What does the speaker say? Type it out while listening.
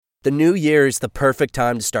The new year is the perfect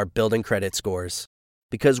time to start building credit scores.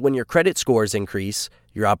 Because when your credit scores increase,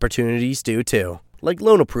 your opportunities do too, like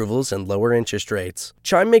loan approvals and lower interest rates.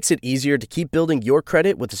 Chime makes it easier to keep building your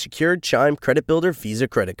credit with a secured Chime Credit Builder Visa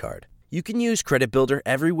credit card. You can use Credit Builder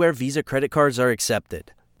everywhere Visa credit cards are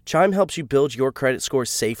accepted. Chime helps you build your credit score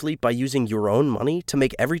safely by using your own money to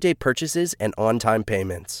make everyday purchases and on-time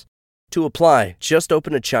payments. To apply, just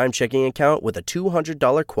open a Chime checking account with a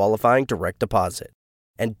 $200 qualifying direct deposit.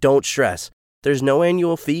 And don't stress, there's no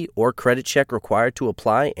annual fee or credit check required to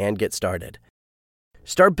apply and get started.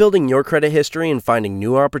 Start building your credit history and finding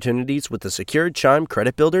new opportunities with the secured Chime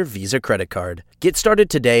Credit Builder Visa credit card. Get started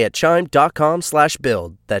today at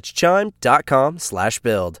chime.com/build. That's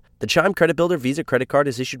chime.com/build. The Chime Credit Builder Visa credit card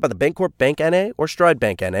is issued by the Bancorp Bank N.A. or Stride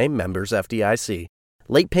Bank N.A. members FDIC.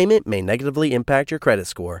 Late payment may negatively impact your credit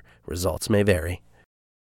score. Results may vary.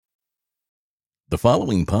 The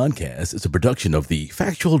following podcast is a production of the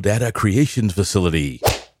Factual Data Creations Facility.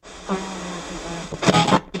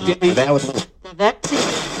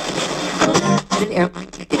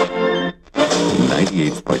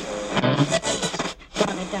 98.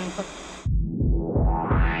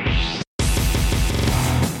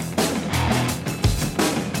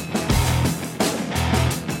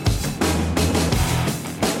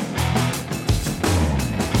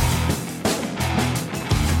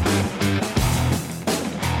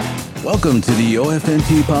 Welcome to the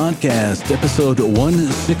OFNT Podcast, episode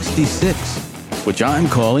 166, which I'm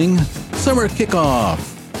calling Summer Kickoff.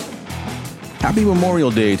 Happy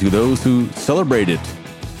Memorial Day to those who celebrate it.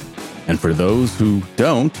 And for those who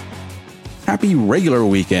don't, happy regular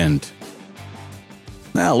weekend.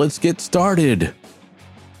 Now let's get started.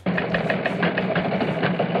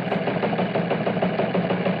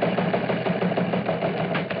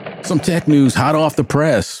 Some tech news hot off the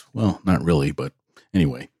press. Well, not really, but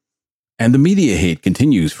anyway. And the media hate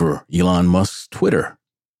continues for Elon Musk's Twitter.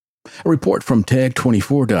 A report from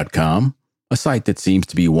tag24.com, a site that seems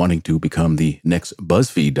to be wanting to become the next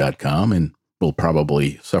BuzzFeed.com and will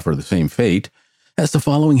probably suffer the same fate, has the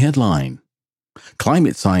following headline.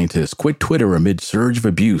 Climate scientists quit Twitter amid surge of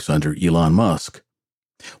abuse under Elon Musk.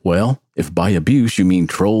 Well, if by abuse you mean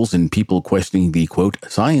trolls and people questioning the, quote,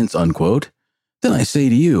 science, unquote, then I say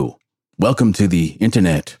to you, welcome to the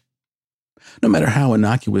internet. No matter how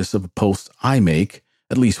innocuous of a post I make,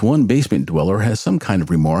 at least one basement dweller has some kind of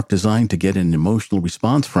remark designed to get an emotional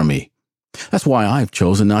response from me. That's why I've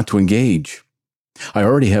chosen not to engage. I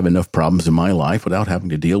already have enough problems in my life without having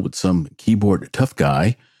to deal with some keyboard tough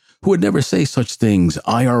guy who would never say such things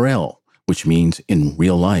IRL, which means in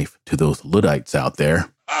real life, to those Luddites out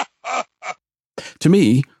there. To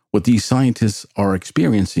me, what these scientists are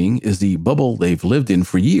experiencing is the bubble they've lived in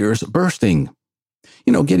for years bursting.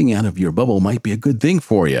 You know, getting out of your bubble might be a good thing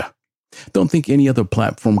for you. Don't think any other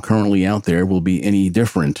platform currently out there will be any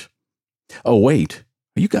different. Oh, wait,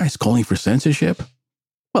 are you guys calling for censorship?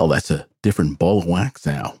 Well, that's a different ball of wax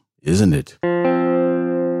now, isn't it?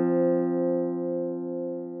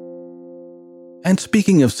 And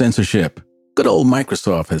speaking of censorship, good old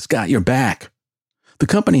Microsoft has got your back. The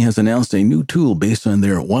company has announced a new tool based on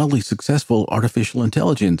their wildly successful artificial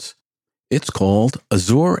intelligence. It's called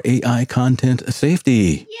Azure AI Content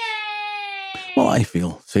Safety. Yay! Well, I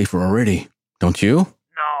feel safer already, don't you?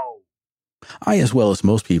 No. I, as well as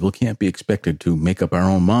most people, can't be expected to make up our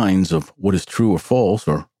own minds of what is true or false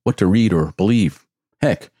or what to read or believe.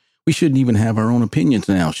 Heck, we shouldn't even have our own opinions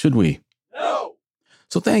now, should we? No.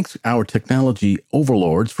 So thanks our technology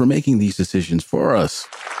overlords for making these decisions for us.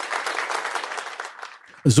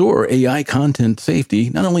 Azure AI Content Safety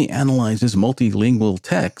not only analyzes multilingual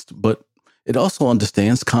text, but it also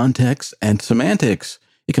understands context and semantics.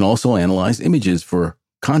 It can also analyze images for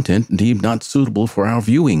content deemed not suitable for our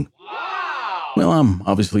viewing. Wow. Well, I'm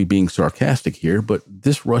obviously being sarcastic here, but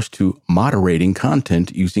this rush to moderating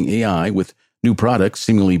content using AI with new products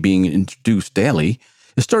seemingly being introduced daily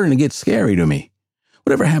is starting to get scary to me.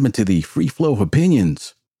 Whatever happened to the free flow of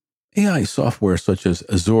opinions? AI software such as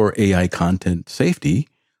Azure AI Content Safety,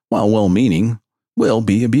 while well-meaning, will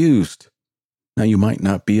be abused. Now, you might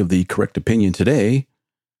not be of the correct opinion today,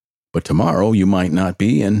 but tomorrow you might not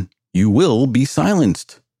be, and you will be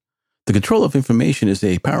silenced. The control of information is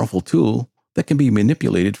a powerful tool that can be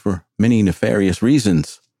manipulated for many nefarious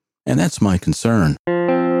reasons, and that's my concern.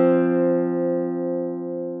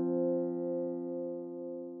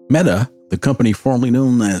 Meta, the company formerly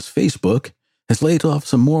known as Facebook, has laid off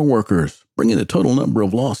some more workers, bringing the total number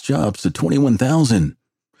of lost jobs to 21,000,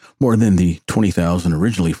 more than the 20,000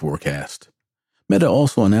 originally forecast. Meta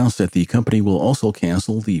also announced that the company will also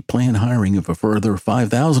cancel the planned hiring of a further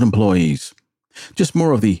 5,000 employees. Just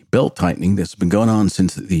more of the belt-tightening that's been going on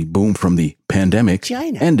since the boom from the pandemic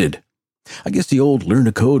ended. I guess the old learn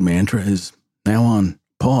to code mantra is now on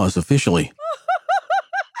pause officially.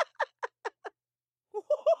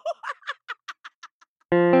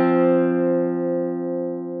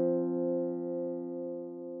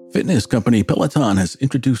 Fitness company Peloton has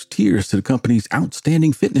introduced tiers to the company's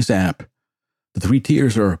outstanding fitness app. The 3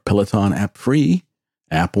 tiers are Peloton App Free,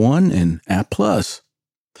 App One, and App Plus.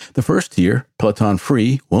 The first tier, Peloton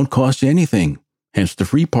Free, won't cost you anything, hence the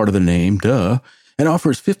free part of the name, duh, and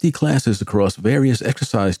offers 50 classes across various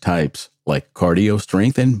exercise types, like cardio,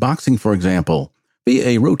 strength, and boxing, for example, via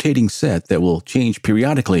a rotating set that will change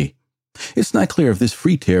periodically. It's not clear if this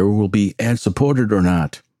free tier will be ad-supported or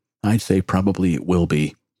not. I'd say probably it will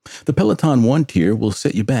be. The Peloton One tier will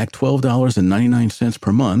set you back $12.99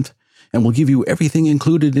 per month and will give you everything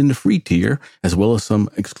included in the free tier, as well as some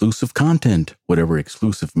exclusive content, whatever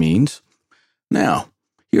exclusive means. Now,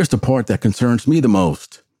 here's the part that concerns me the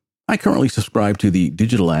most. I currently subscribe to the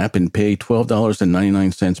digital app and pay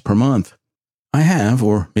 $12.99 per month. I have,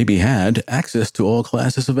 or maybe had, access to all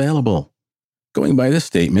classes available. Going by this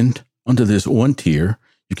statement, under this one tier,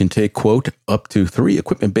 you can take, quote, up to 3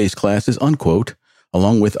 equipment-based classes, unquote,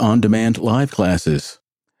 along with on-demand live classes.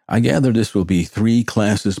 I gather this will be 3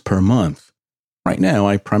 classes per month. Right now,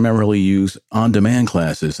 I primarily use on-demand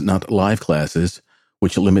classes, not live classes,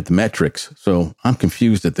 which limit the metrics, so I'm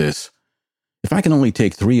confused at this. If I can only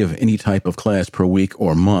take 3 of any type of class per week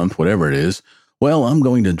or month, whatever it is, well, I'm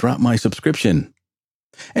going to drop my subscription.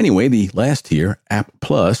 Anyway, the last tier, App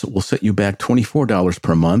Plus, will set you back $24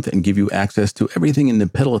 per month and give you access to everything in the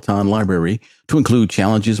Peloton library to include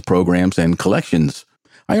challenges, programs, and collections.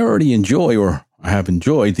 I already enjoy, or I have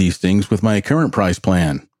enjoyed, these things with my current price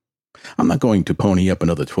plan. I'm not going to pony up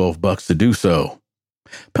another $12 to do so.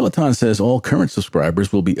 Peloton says all current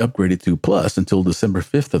subscribers will be upgraded to Plus until December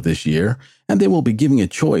 5th of this year, and they will be giving a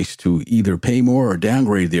choice to either pay more or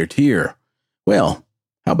downgrade their tier. Well,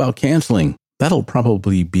 how about canceling? That'll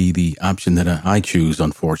probably be the option that I choose,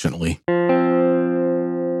 unfortunately.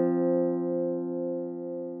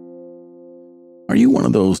 Are you one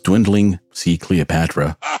of those dwindling, see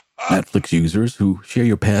Cleopatra, Netflix users who share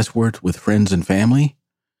your password with friends and family?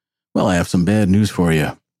 Well, I have some bad news for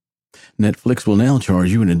you. Netflix will now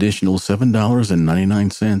charge you an additional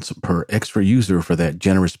 $7.99 per extra user for that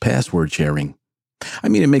generous password sharing. I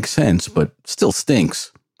mean, it makes sense, but still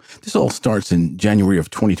stinks. This all starts in January of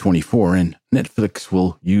 2024, and Netflix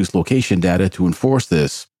will use location data to enforce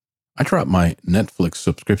this. I dropped my Netflix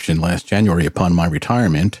subscription last January upon my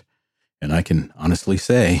retirement, and I can honestly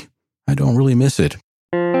say I don't really miss it.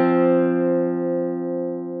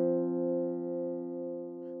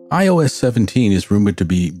 iOS 17 is rumored to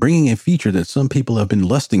be bringing a feature that some people have been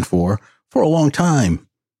lusting for a long time.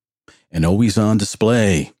 An always-on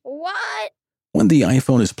display. What? When the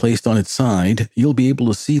iPhone is placed on its side, you'll be able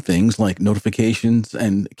to see things like notifications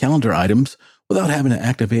and calendar items without having to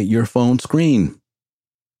activate your phone screen.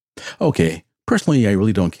 Okay, personally, I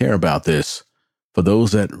really don't care about this. For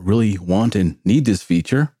those that really want and need this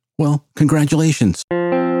feature, well, congratulations.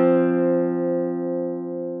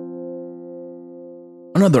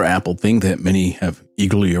 Another Apple thing that many have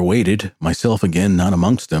eagerly awaited, myself again not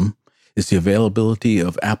amongst them, is the availability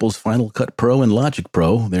of Apple's Final Cut Pro and Logic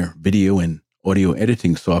Pro, their video and audio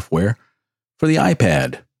editing software, for the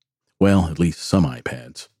iPad. Well, at least some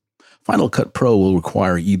iPads. Final Cut Pro will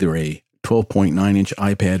require either a 12.9-inch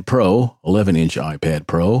iPad Pro, 11-inch iPad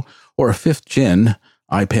Pro, or a 5th-gen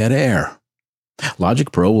iPad Air.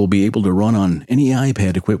 Logic Pro will be able to run on any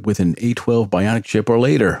iPad equipped with an A12 Bionic chip or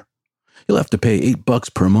later. You'll have to pay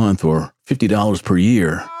 $8 per month or $50 per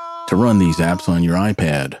year to run these apps on your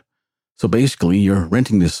iPad. So basically, you're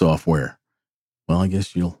renting this software. Well, I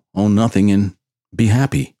guess you'll own nothing and be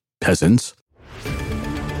happy, peasants.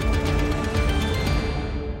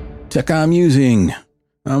 Tech I'm using.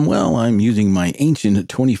 I'm using my ancient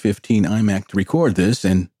 2015 iMac to record this,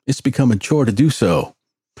 and it's become a chore to do so.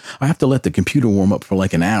 I have to let the computer warm up for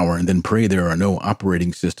like an hour and then pray there are no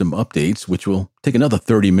operating system updates, which will take another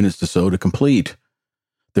 30 minutes or so to complete.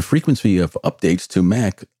 The frequency of updates to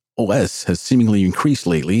Mac OS has seemingly increased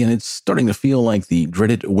lately, and it's starting to feel like the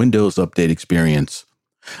dreaded Windows update experience.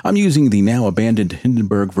 I'm using the now abandoned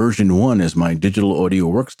Hindenburg version 1 as my digital audio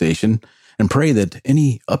workstation and pray that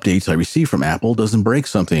any updates I receive from Apple doesn't break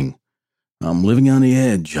something. I'm living on the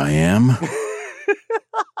edge, I am.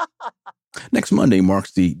 Next Monday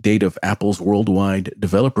marks the date of Apple's Worldwide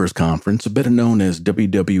Developers Conference, better known as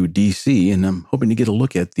WWDC, and I'm hoping to get a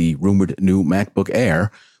look at the rumored new MacBook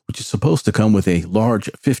Air, which is supposed to come with a large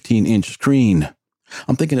 15-inch screen.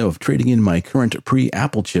 I'm thinking of trading in my current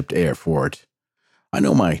pre-Apple chipped Air for it. I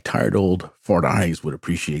know my tired old fart eyes would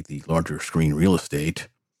appreciate the larger screen real estate.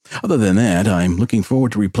 Other than that, I'm looking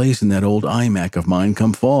forward to replacing that old iMac of mine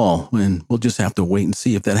come fall, and we'll just have to wait and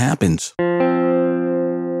see if that happens.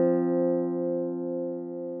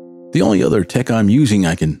 The only other tech I'm using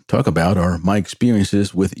I can talk about are my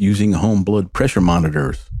experiences with using home blood pressure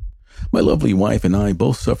monitors. My lovely wife and I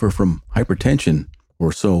both suffer from hypertension,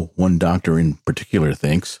 or so one doctor in particular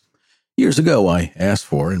thinks. Years ago, I asked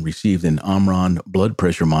for and received an Omron blood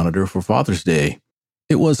pressure monitor for Father's Day.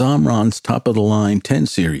 It was Omron's top-of-the-line 10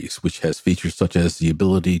 series, which has features such as the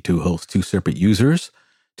ability to host 2 separate users,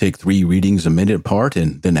 take 3 readings a minute apart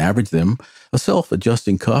and then average them, a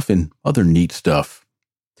self-adjusting cuff, and other neat stuff.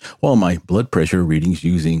 While my blood pressure readings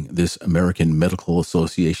using this American Medical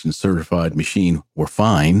Association certified machine were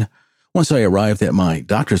fine, once I arrived at my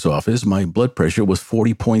doctor's office, my blood pressure was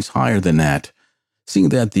 40 points higher than that. Seeing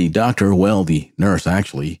that the doctor, well, the nurse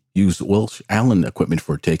actually, used Welch Allen equipment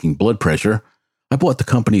for taking blood pressure, I bought the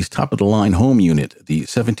company's top-of-the-line home unit, the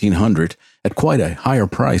 1700, at quite a higher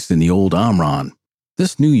price than the old Omron.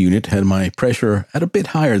 This new unit had my pressure at a bit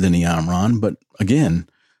higher than the Omron, but again,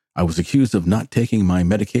 I was accused of not taking my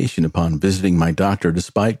medication upon visiting my doctor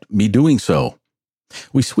despite me doing so.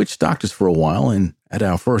 We switched doctors for a while, and at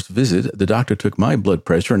our first visit, the doctor took my blood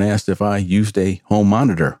pressure and asked if I used a home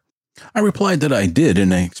monitor. I replied that I did,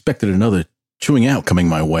 and I expected another chewing out coming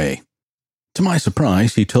my way. To my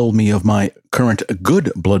surprise, he told me of my current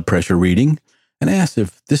good blood pressure reading and asked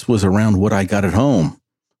if this was around what I got at home.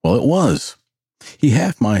 Well, it was. He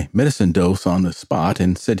halved my medicine dose on the spot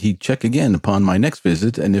and said he'd check again upon my next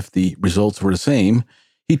visit, and if the results were the same,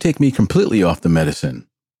 he'd take me completely off the medicine.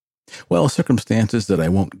 Well, circumstances that I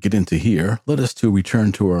won't get into here led us to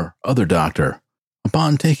return to our other doctor.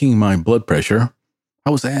 Upon taking my blood pressure, I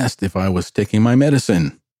was asked if I was taking my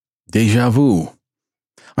medicine. Deja vu.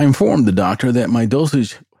 I informed the doctor that my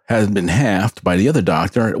dosage had been halved by the other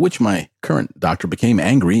doctor, at which my current doctor became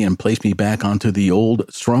angry and placed me back onto the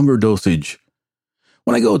old, stronger dosage.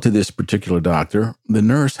 When I go to this particular doctor, the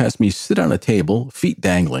nurse has me sit on a table, feet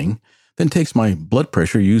dangling, then takes my blood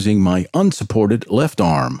pressure using my unsupported left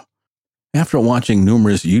arm. After watching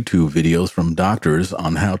numerous YouTube videos from doctors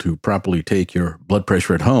on how to properly take your blood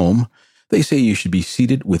pressure at home, they say you should be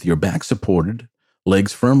seated with your back supported,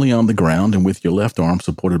 legs firmly on the ground, and with your left arm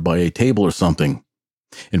supported by a table or something.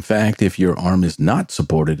 In fact, if your arm is not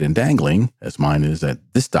supported and dangling, as mine is at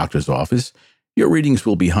this doctor's office, your readings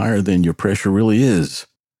will be higher than your pressure really is.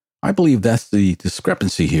 I believe that's the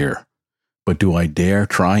discrepancy here. But do I dare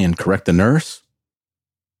try and correct the nurse?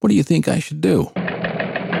 What do you think I should do?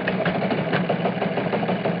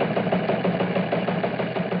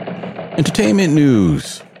 Entertainment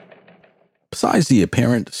news. Besides the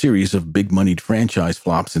apparent series of big-moneyed franchise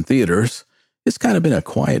flops in theaters, it's kind of been a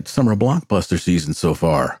quiet summer blockbuster season so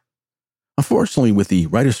far. Unfortunately, with the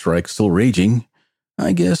writer's strike still raging,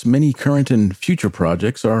 I guess many current and future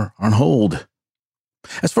projects are on hold.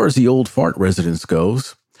 As far as the old fart residence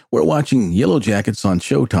goes, we're watching Yellow Jackets on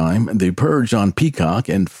Showtime, The Purge on Peacock,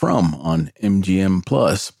 and From on MGM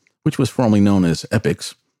Plus, which was formerly known as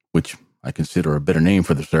Epix, which I consider a better name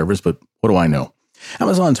for the service, but what do I know?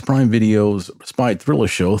 Amazon's Prime Video's spy thriller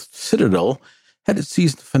show, Citadel, had its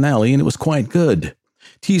season finale, and it was quite good.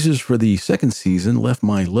 Teasers for the second season left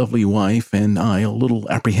my lovely wife and I a little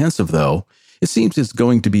apprehensive, though. It seems it's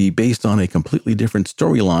going to be based on a completely different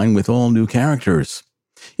storyline with all new characters.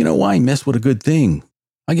 You know, why mess with a good thing?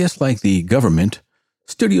 I guess like the government,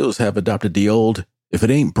 studios have adopted the old, if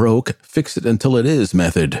it ain't broke, fix it until it is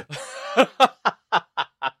method.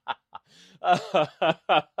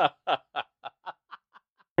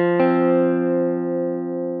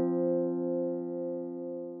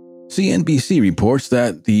 CNBC reports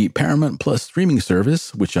that the Paramount Plus streaming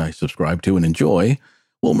service, which I subscribe to and enjoy,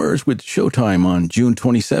 will merge with Showtime on June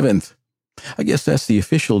 27th. I guess that's the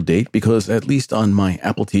official date because, at least on my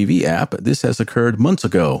Apple TV app, this has occurred months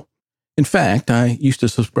ago. In fact, I used to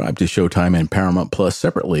subscribe to Showtime and Paramount Plus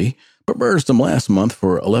separately, but merged them last month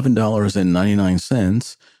for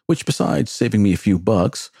 $11.99, which, besides saving me a few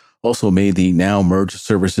bucks, also made the now merged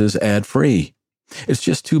services ad-free. It's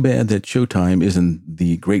just too bad that Showtime isn't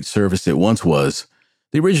the great service it once was.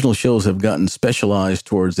 The original shows have gotten specialized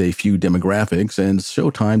towards a few demographics, and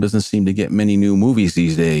Showtime doesn't seem to get many new movies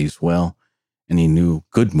these days. Well, any new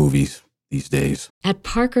good movies these days. At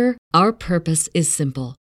Parker, our purpose is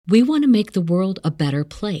simple. We want to make the world a better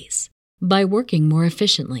place by working more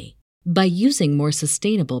efficiently, by using more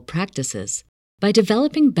sustainable practices, by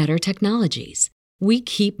developing better technologies. We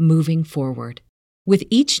keep moving forward. With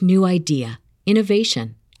each new idea,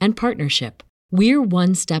 innovation, and partnership, we're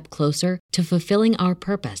one step closer to fulfilling our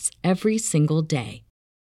purpose every single day.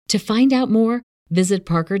 To find out more, visit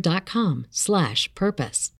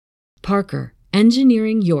parker.com/purpose. Parker,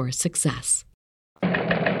 engineering your success.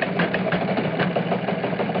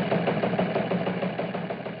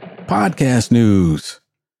 Podcast news.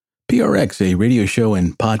 PRX, a radio show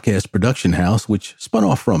and podcast production house which spun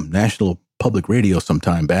off from National Public Radio some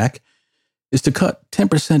time back, is to cut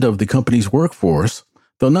 10% of the company's workforce,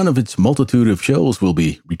 though none of its multitude of shows will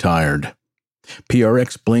be retired.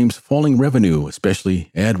 PRX blames falling revenue, especially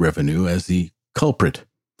ad revenue, as the culprit.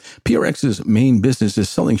 PRX's main business is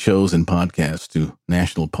selling shows and podcasts to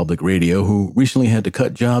National Public Radio, who recently had to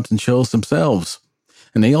cut jobs and shows themselves.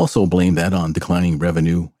 And they also blame that on declining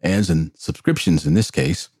revenue, ads, and subscriptions in this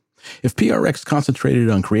case. If PRX concentrated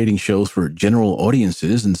on creating shows for general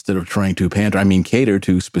audiences instead of trying to cater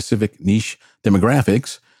to specific niche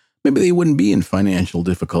demographics, maybe they wouldn't be in financial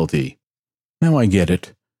difficulty. Now I get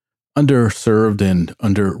it. Underserved and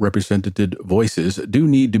underrepresented voices do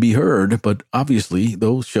need to be heard, but obviously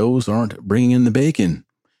those shows aren't bringing in the bacon.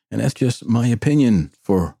 And that's just my opinion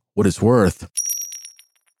for what it's worth.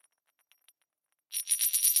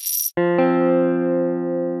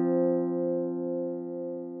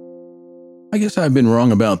 I guess I've been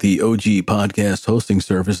wrong about the OG podcast hosting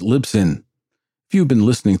service Libsyn. If you've been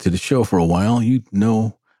listening to the show for a while, you'd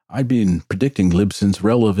know I'd been predicting Libsyn's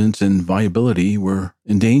relevance and viability were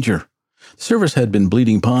in danger. The service had been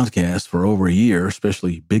bleeding podcasts for over a year,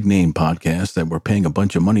 especially big-name podcasts that were paying a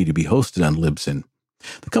bunch of money to be hosted on Libsyn.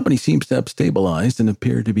 The company seems to have stabilized and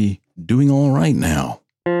appear to be doing all right now.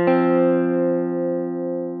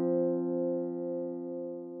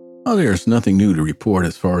 Well, there's nothing new to report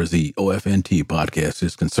as far as the OFNT podcast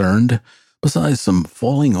is concerned, besides some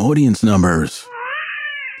falling audience numbers.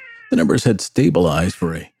 The numbers had stabilized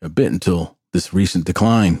for a bit until this recent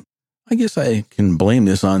decline. I guess I can blame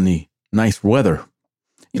this on the nice weather.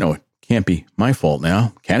 It can't be my fault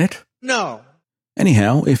now, can it? No.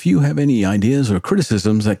 Anyhow, if you have any ideas or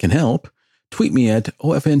criticisms that can help, tweet me at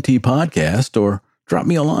OFNT Podcast or drop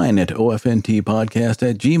me a line at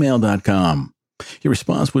ofntpodcast@gmail.com. Your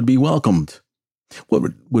response would be welcomed. What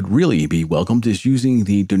would really be welcomed is using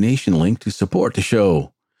the donation link to support the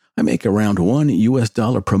show. I make around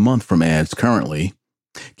 $1 per month from ads currently.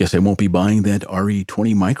 Guess I won't be buying that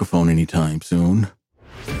RE20 microphone anytime soon.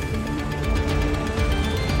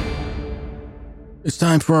 It's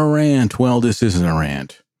time for a rant. Well, this isn't a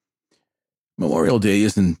rant. Memorial Day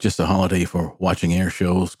isn't just a holiday for watching air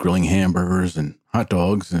shows, grilling hamburgers and hot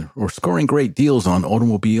dogs, or scoring great deals on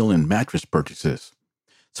automobile and mattress purchases.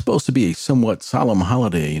 It's supposed to be a somewhat solemn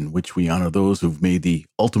holiday in which we honor those who've made the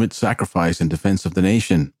ultimate sacrifice in defense of the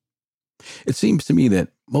nation. It seems to me that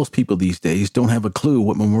most people these days don't have a clue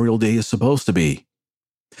what Memorial Day is supposed to be.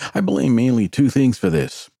 I blame mainly two things for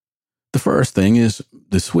this. The first thing is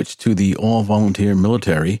the switch to the all-volunteer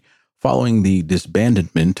military following the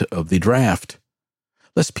disbandment of the draft.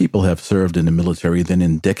 Less people have served in the military than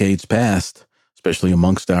in decades past, especially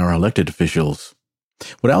amongst our elected officials.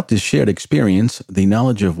 Without this shared experience, the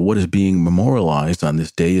knowledge of what is being memorialized on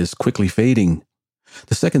this day is quickly fading.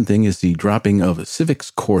 The second thing is the dropping of civics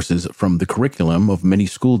courses from the curriculum of many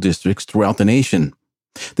school districts throughout the nation.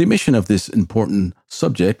 The omission of this important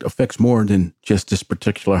subject affects more than just this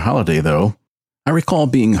particular holiday, though. I recall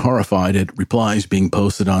being horrified at replies being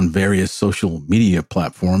posted on various social media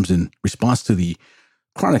platforms in response to the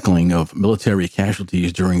chronicling of military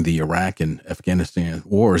casualties during the Iraq and Afghanistan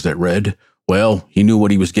wars that read, "Well, he knew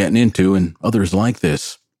what he was getting into," and others like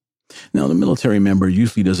this. Now, the military member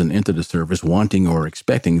usually doesn't enter the service wanting or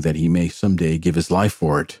expecting that he may someday give his life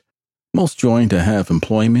for it. Most join to have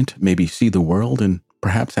employment, maybe see the world, and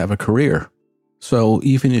perhaps have a career. So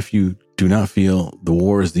even if you do not feel the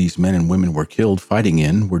wars these men and women were killed fighting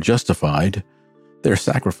in were justified, their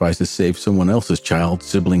sacrifices saved someone else's child,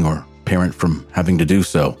 sibling, or parent from having to do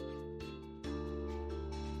so.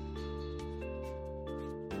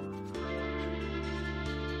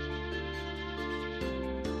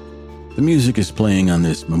 The music is playing on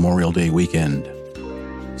this Memorial Day weekend,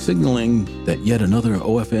 signaling that yet another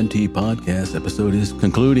OFNT podcast episode is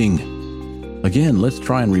concluding. Again, let's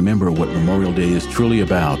try and remember what Memorial Day is truly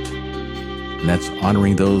about, and that's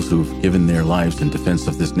honoring those who've given their lives in defense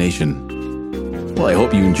of this nation. Well, I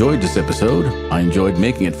hope you enjoyed this episode. I enjoyed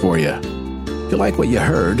making it for you. If you like what you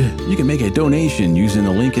heard, you can make a donation using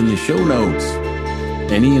the link in the show notes.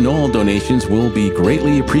 Any and all donations will be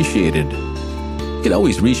greatly appreciated. You can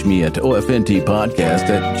always reach me at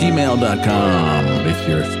ofntpodcast@gmail.com if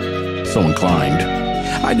you're so inclined.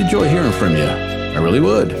 I'd enjoy hearing from you. I really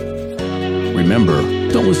would. Remember,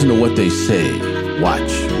 don't listen to what they say.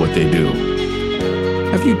 Watch what they do.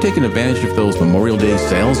 Have you taken advantage of those Memorial Day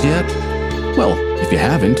sales yet? Well, if you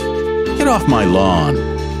haven't, get off my lawn.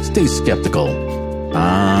 Stay skeptical.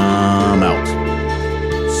 I'm out.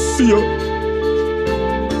 See ya.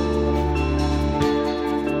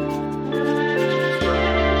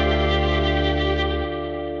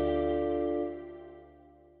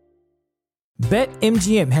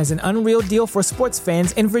 BetMGM has an unreal deal for sports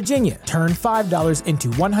fans in Virginia. Turn $5 into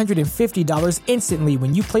 $150 instantly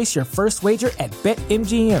when you place your first wager at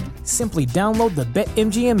BetMGM. Simply download the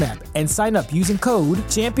BetMGM app and sign up using code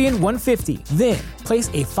Champion150. Then, place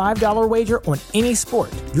a $5 wager on any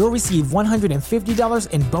sport. You'll receive $150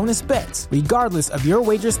 in bonus bets, regardless of your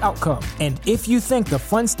wager's outcome. And if you think the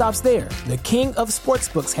fun stops there, the King of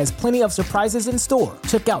Sportsbooks has plenty of surprises in store.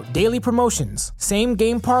 Check out daily promotions,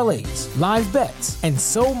 same-game parlays, live bets, and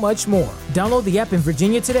so much more. Download the app in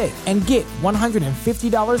Virginia today and get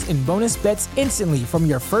 $150 in bonus bets instantly from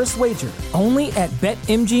your first wager. Only at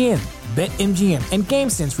BetMGM. BetMGM and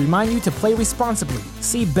GameSense remind you to play responsibly.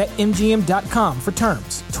 See BetMGM.com for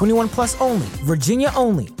terms. 21 plus only. Virginia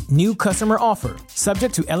only. New customer offer.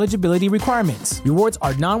 Subject to eligibility requirements. Rewards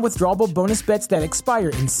are non-withdrawable bonus bets that expire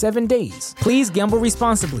in 7 days. Please gamble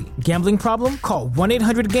responsibly. Gambling problem? Call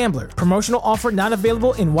 1-800-GAMBLER. Promotional offer not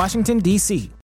available in Washington, D.C.